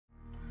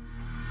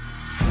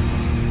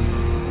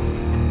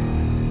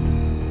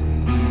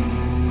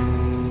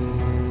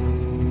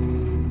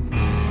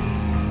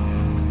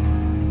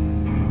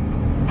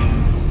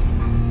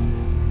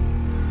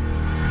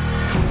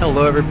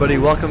Hello everybody,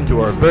 welcome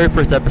to our very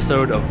first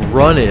episode of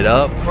Run It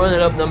Up. Run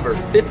It Up number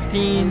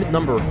 15,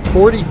 number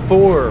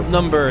 44,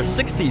 number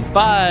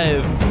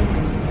 65.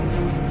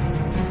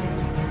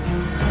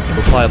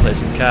 We'll probably play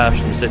some cash,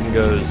 some sit and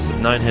goes,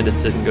 some 9-handed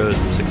sit and goes,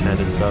 some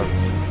 6-handed stuff.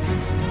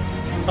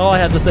 All I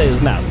have to say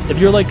is math. If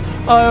you're like,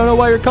 oh, I don't know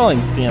why you're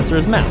calling, the answer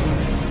is math.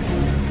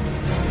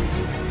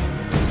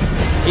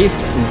 Ace,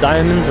 some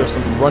diamonds, or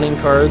some running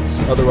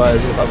cards,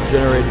 otherwise we'll have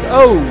generated.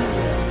 Oh!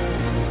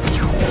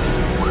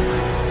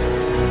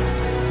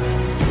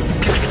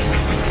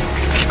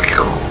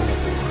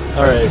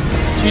 Alright,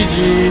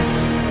 GG.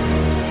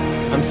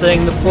 I'm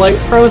saying the polite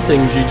pro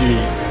thing, GG.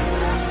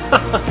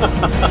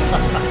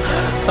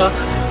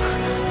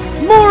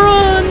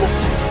 Moron!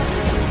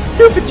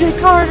 Stupid J.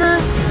 Carter!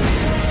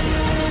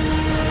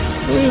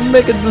 We'll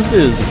make a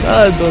decision.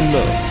 I don't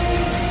know.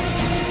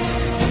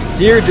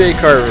 Dear J.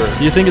 Carver,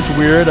 do you think it's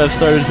weird I've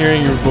started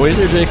hearing your voice?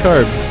 Dear J.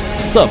 Carbs,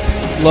 sup?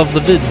 Love the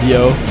vids,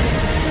 yo.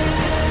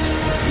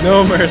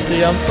 No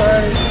mercy, I'm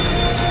sorry.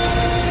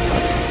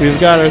 We've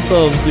got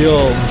ourselves the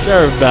old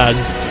sheriff badge.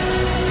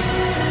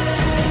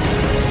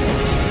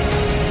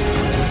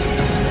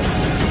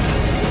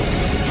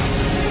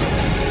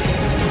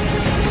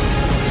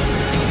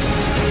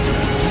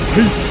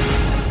 Peace.